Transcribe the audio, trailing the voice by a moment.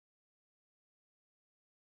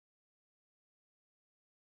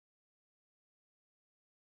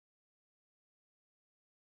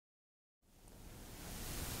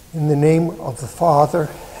In the name of the Father,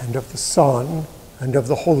 and of the Son, and of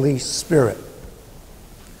the Holy Spirit.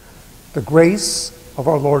 The grace of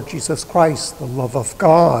our Lord Jesus Christ, the love of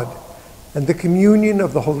God, and the communion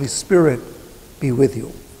of the Holy Spirit be with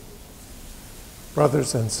you.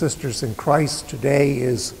 Brothers and sisters in Christ, today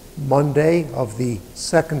is Monday of the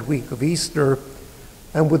second week of Easter,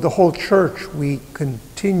 and with the whole church we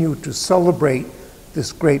continue to celebrate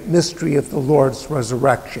this great mystery of the Lord's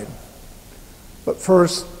resurrection. But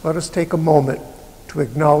first, let us take a moment to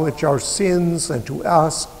acknowledge our sins and to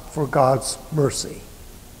ask for God's mercy.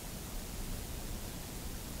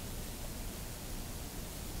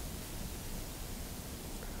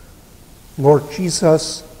 Lord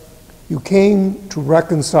Jesus, you came to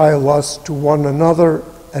reconcile us to one another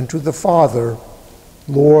and to the Father.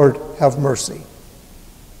 Lord, have mercy.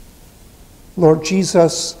 Lord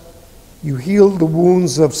Jesus, you healed the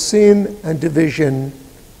wounds of sin and division.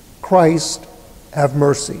 Christ, have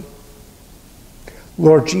mercy.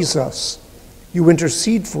 Lord Jesus, you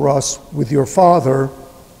intercede for us with your Father.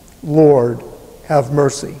 Lord, have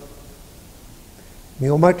mercy. May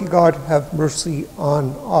Almighty God have mercy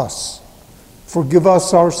on us, forgive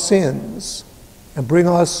us our sins, and bring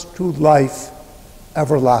us to life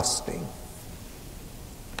everlasting.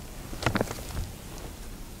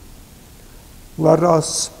 Let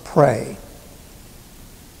us pray.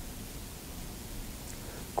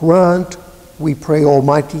 Grant, we pray,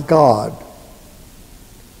 Almighty God,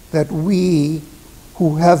 that we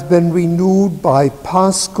who have been renewed by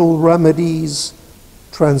paschal remedies,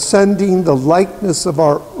 transcending the likeness of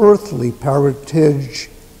our earthly parentage,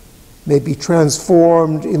 may be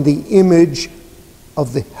transformed in the image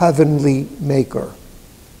of the heavenly Maker.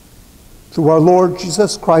 Through our Lord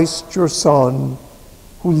Jesus Christ, your Son,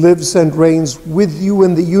 who lives and reigns with you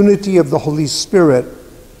in the unity of the Holy Spirit,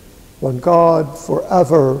 one God,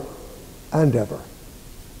 forever and ever.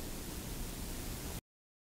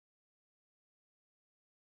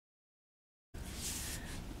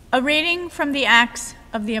 A reading from the Acts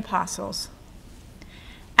of the Apostles.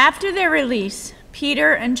 After their release,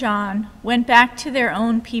 Peter and John went back to their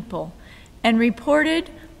own people and reported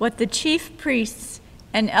what the chief priests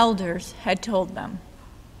and elders had told them.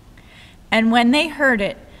 And when they heard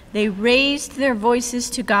it, they raised their voices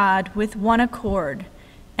to God with one accord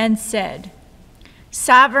and said,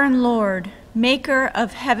 "Sovereign Lord, maker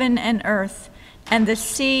of heaven and earth, and the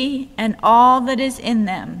sea and all that is in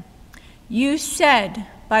them, you said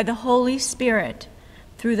by the Holy Spirit,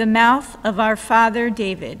 through the mouth of our father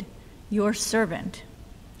David, your servant,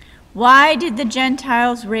 why did the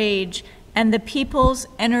Gentiles rage and the peoples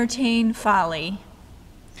entertain folly?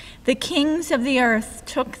 The kings of the earth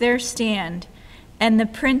took their stand, and the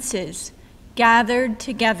princes gathered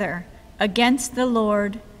together against the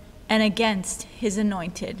Lord and against his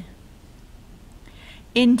anointed.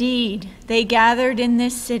 Indeed, they gathered in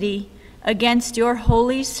this city against your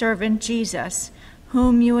holy servant Jesus,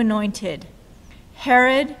 whom you anointed,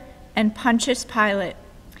 Herod and Pontius Pilate,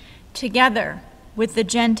 together with the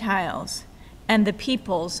Gentiles and the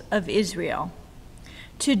peoples of Israel,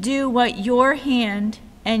 to do what your hand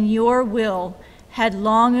and your will had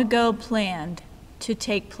long ago planned to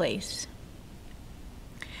take place.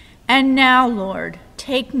 And now, Lord,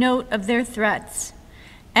 take note of their threats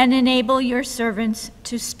and enable your servants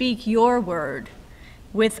to speak your word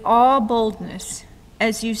with all boldness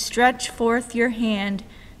as you stretch forth your hand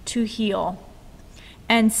to heal,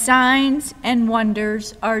 and signs and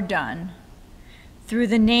wonders are done through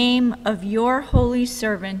the name of your holy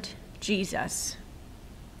servant, Jesus."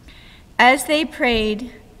 As they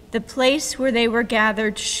prayed, the place where they were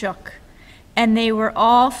gathered shook, and they were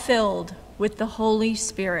all filled with the Holy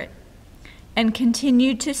Spirit, and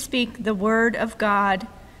continued to speak the word of God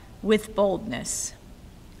with boldness.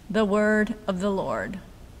 The word of the Lord.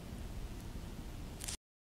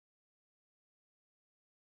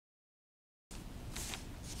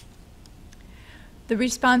 The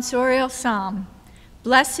responsorial psalm.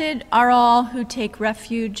 Blessed are all who take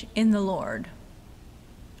refuge in the Lord.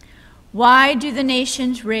 Why do the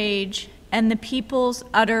nations rage and the peoples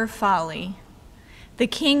utter folly? The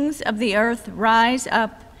kings of the earth rise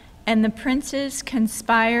up, and the princes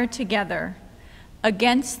conspire together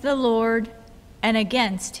against the Lord and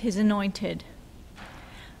against his anointed.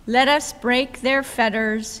 Let us break their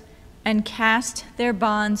fetters and cast their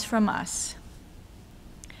bonds from us.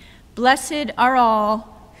 Blessed are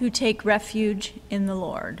all who take refuge in the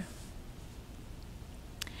Lord.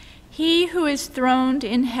 He who is throned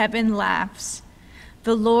in heaven laughs.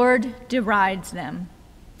 The Lord derides them.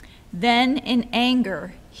 Then in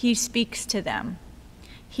anger he speaks to them.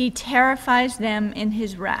 He terrifies them in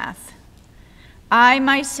his wrath. I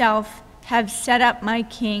myself have set up my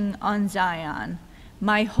king on Zion,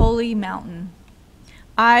 my holy mountain.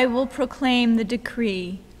 I will proclaim the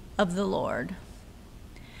decree of the Lord.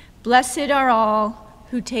 Blessed are all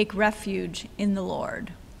who take refuge in the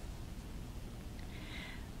Lord.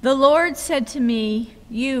 The Lord said to me,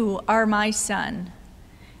 "You are my son.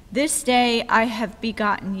 This day I have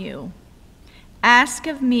begotten you. Ask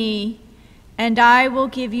of me, and I will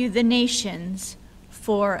give you the nations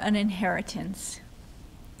for an inheritance,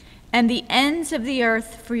 and the ends of the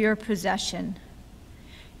earth for your possession.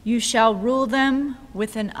 You shall rule them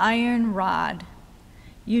with an iron rod.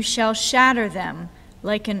 You shall shatter them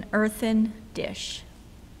like an earthen dish."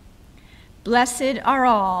 Blessed are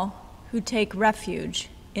all who take refuge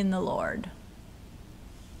in the Lord.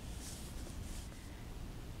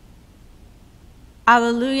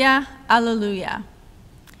 Alleluia, alleluia.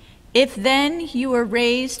 If then you were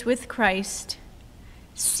raised with Christ,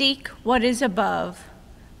 seek what is above,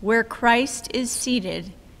 where Christ is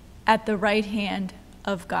seated at the right hand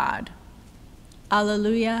of God.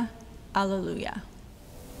 Alleluia, alleluia.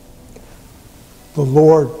 The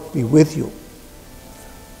Lord be with you.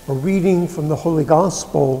 A reading from the Holy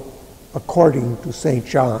Gospel according to St.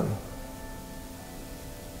 John.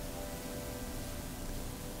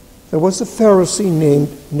 There was a Pharisee named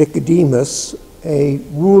Nicodemus, a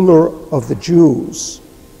ruler of the Jews.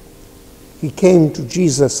 He came to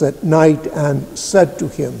Jesus at night and said to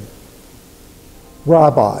him,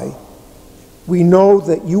 "Rabbi, we know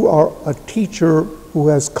that you are a teacher who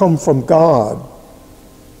has come from God,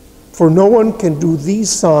 for no one can do these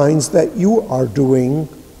signs that you are doing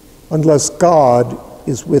unless God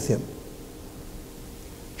is with him."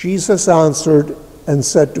 Jesus answered and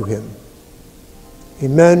said to him,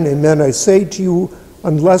 "Amen, amen, I say to you,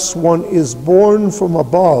 unless one is born from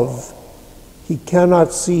above, he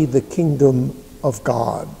cannot see the kingdom of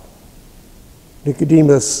God."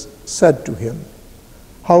 Nicodemus said to him,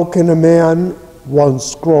 "How can a man,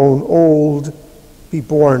 once grown old, be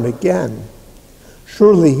born again?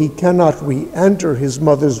 Surely he cannot re-enter his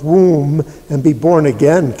mother's womb and be born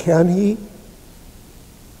again, can he?"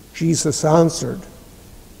 Jesus answered,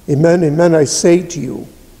 "Amen, amen, I say to you,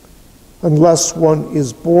 unless one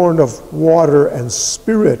is born of water and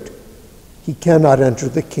spirit, he cannot enter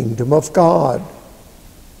the kingdom of God.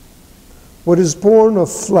 What is born of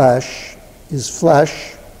flesh is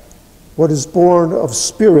flesh. What is born of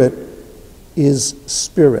spirit is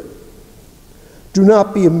spirit. Do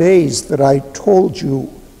not be amazed that I told you,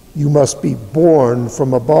 you must be born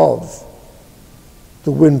from above.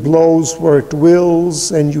 The wind blows where it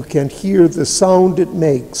wills, and you can hear the sound it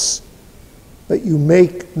makes, but you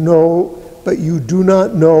do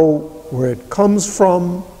not know where it comes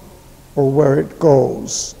from or where it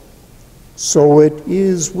goes. So it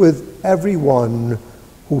is with everyone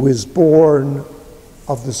who is born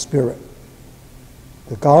of the Spirit."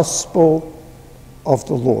 The Gospel of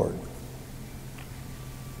the Lord.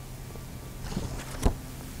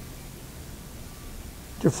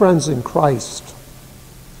 Dear friends in Christ,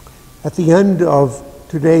 at the end of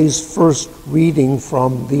today's first reading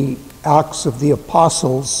from the Acts of the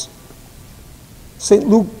Apostles, St.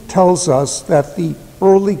 Luke tells us that the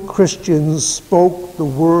early Christians spoke the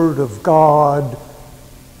word of God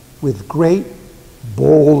with great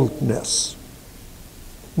boldness.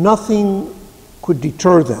 Nothing could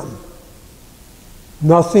deter them.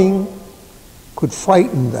 Nothing could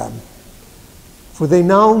frighten them, for they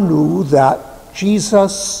now knew that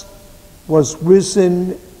Jesus was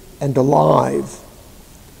risen and alive.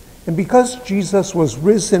 And because Jesus was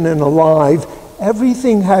risen and alive,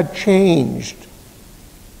 everything had changed.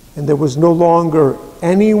 And there was no longer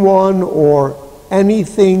anyone or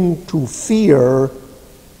anything to fear,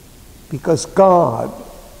 because God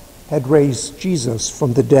had raised Jesus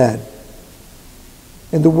from the dead.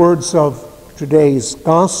 In the words of today's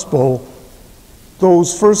gospel,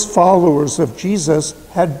 those first followers of Jesus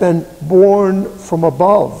had been born from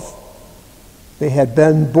above. They had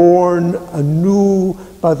been born anew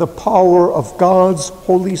by the power of God's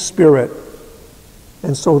Holy Spirit.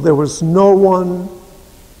 And so there was no one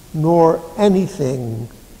nor anything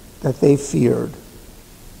that they feared.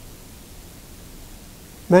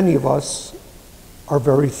 Many of us are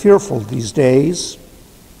very fearful these days.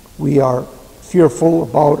 We are fearful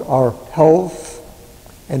about our health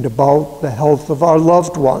and about the health of our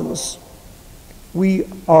loved ones. We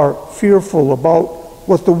are fearful about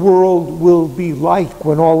what the world will be like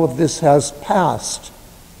when all of this has passed.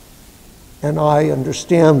 And I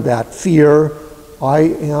understand that fear. I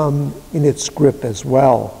am in its grip as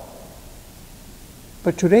well.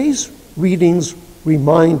 But today's readings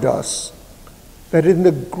remind us that in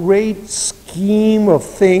the great scheme of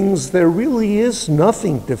things there really is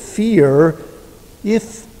nothing to fear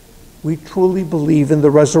if we truly believe in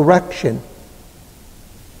the resurrection.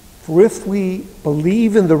 For if we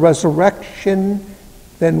believe in the resurrection,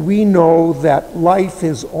 then we know that life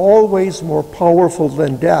is always more powerful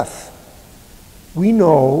than death. We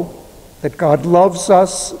know that God loves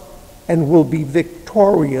us and will be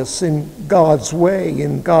victorious in God's way,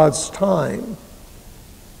 in God's time.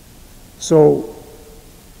 So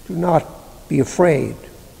do not be afraid.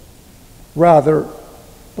 Rather,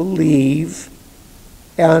 believe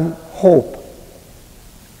and hope,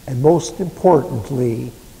 and most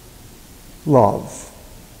importantly, love.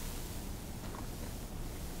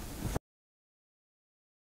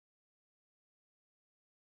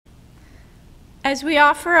 As we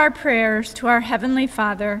offer our prayers to our Heavenly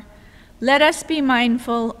Father, let us be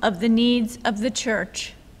mindful of the needs of the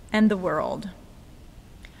Church and the world.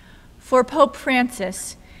 For Pope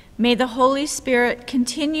Francis, may the Holy Spirit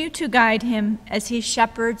continue to guide him as he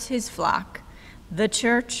shepherds his flock, the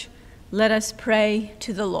Church. Let us pray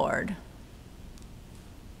to the Lord.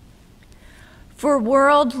 For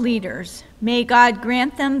world leaders, may God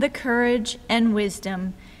grant them the courage and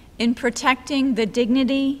wisdom in protecting the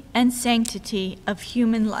dignity and sanctity of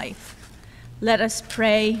human life. Let us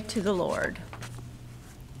pray to the Lord.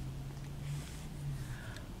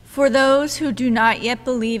 For those who do not yet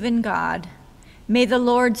believe in God, may the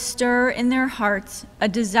Lord stir in their hearts a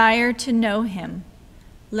desire to know him.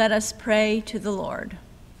 Let us pray to the Lord.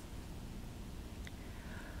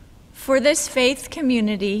 For this faith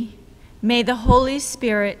community, may the Holy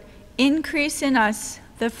Spirit increase in us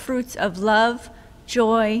the fruits of love,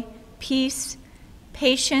 joy, peace,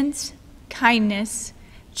 patience, kindness,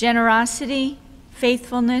 generosity,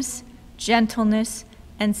 faithfulness, gentleness,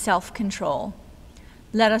 and self-control.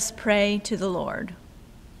 Let us pray to the Lord.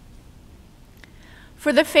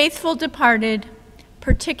 For the faithful departed,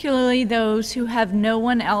 particularly those who have no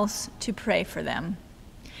one else to pray for them,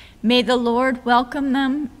 may the Lord welcome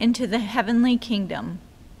them into the heavenly kingdom.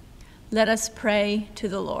 Let us pray to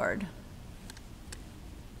the Lord.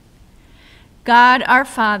 God, our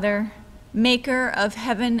Father, maker of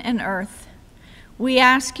heaven and earth, we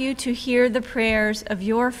ask you to hear the prayers of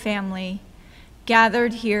your family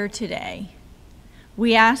gathered here today.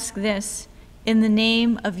 We ask this in the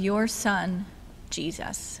name of your Son,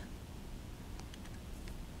 Jesus.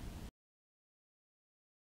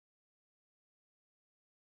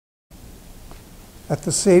 At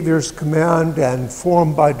the Savior's command and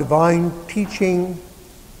formed by divine teaching,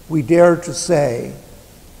 we dare to say,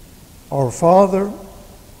 Our Father,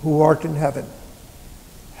 who art in heaven,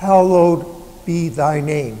 hallowed be thy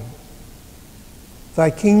name.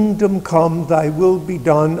 Thy kingdom come, thy will be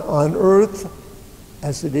done on earth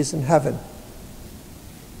as it is in heaven.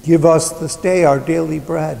 Give us this day our daily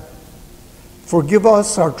bread. Forgive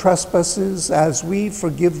us our trespasses as we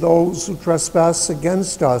forgive those who trespass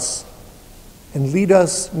against us. And lead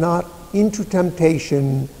us not into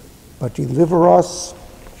temptation, but deliver us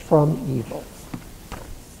from evil.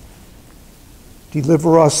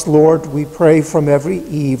 Deliver us, Lord, we pray, from every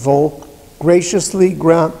evil. Graciously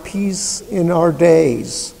grant peace in our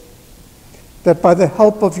days, that by the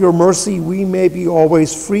help of your mercy we may be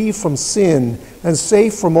always free from sin and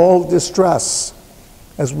safe from all distress,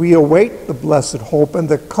 as we await the blessed hope and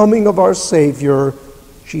the coming of our Savior,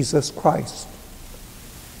 Jesus Christ.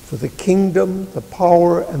 For the kingdom, the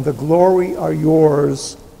power, and the glory are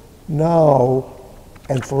yours, now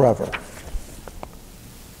and forever.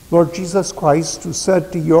 Lord Jesus Christ, who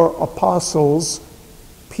said to your apostles,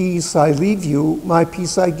 Peace I leave you, my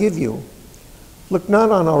peace I give you, look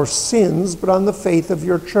not on our sins, but on the faith of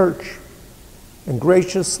your church, and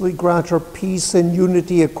graciously grant her peace and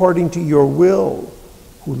unity according to your will,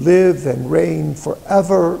 who live and reign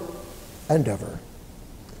forever and ever.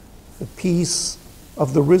 The peace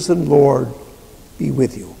of the risen Lord be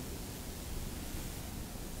with you.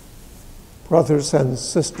 Brothers and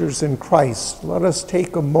sisters in Christ, let us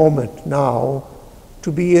take a moment now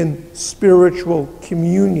to be in spiritual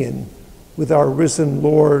communion with our risen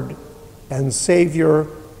Lord and Savior,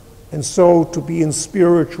 and so to be in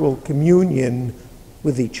spiritual communion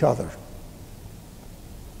with each other.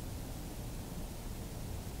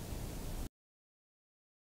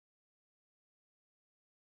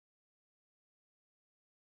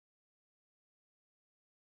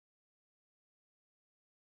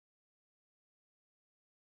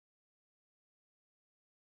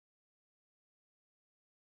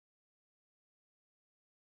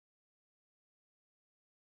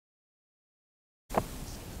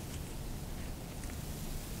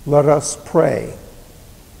 Let us pray.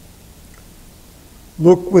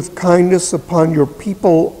 Look with kindness upon your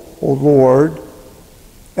people, O Lord,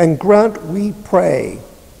 and grant, we pray,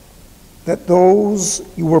 that those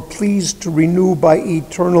you were pleased to renew by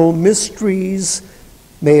eternal mysteries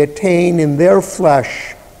may attain in their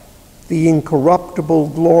flesh the incorruptible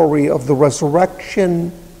glory of the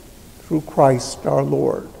resurrection through Christ our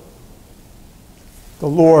Lord. The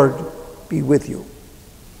Lord be with you.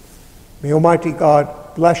 May Almighty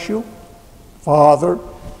God bless you, Father,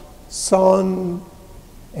 Son,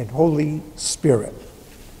 and Holy Spirit.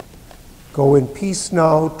 Go in peace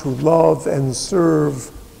now to love and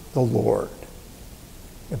serve the Lord.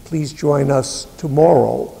 And please join us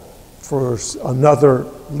tomorrow for another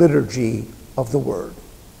liturgy of the Word.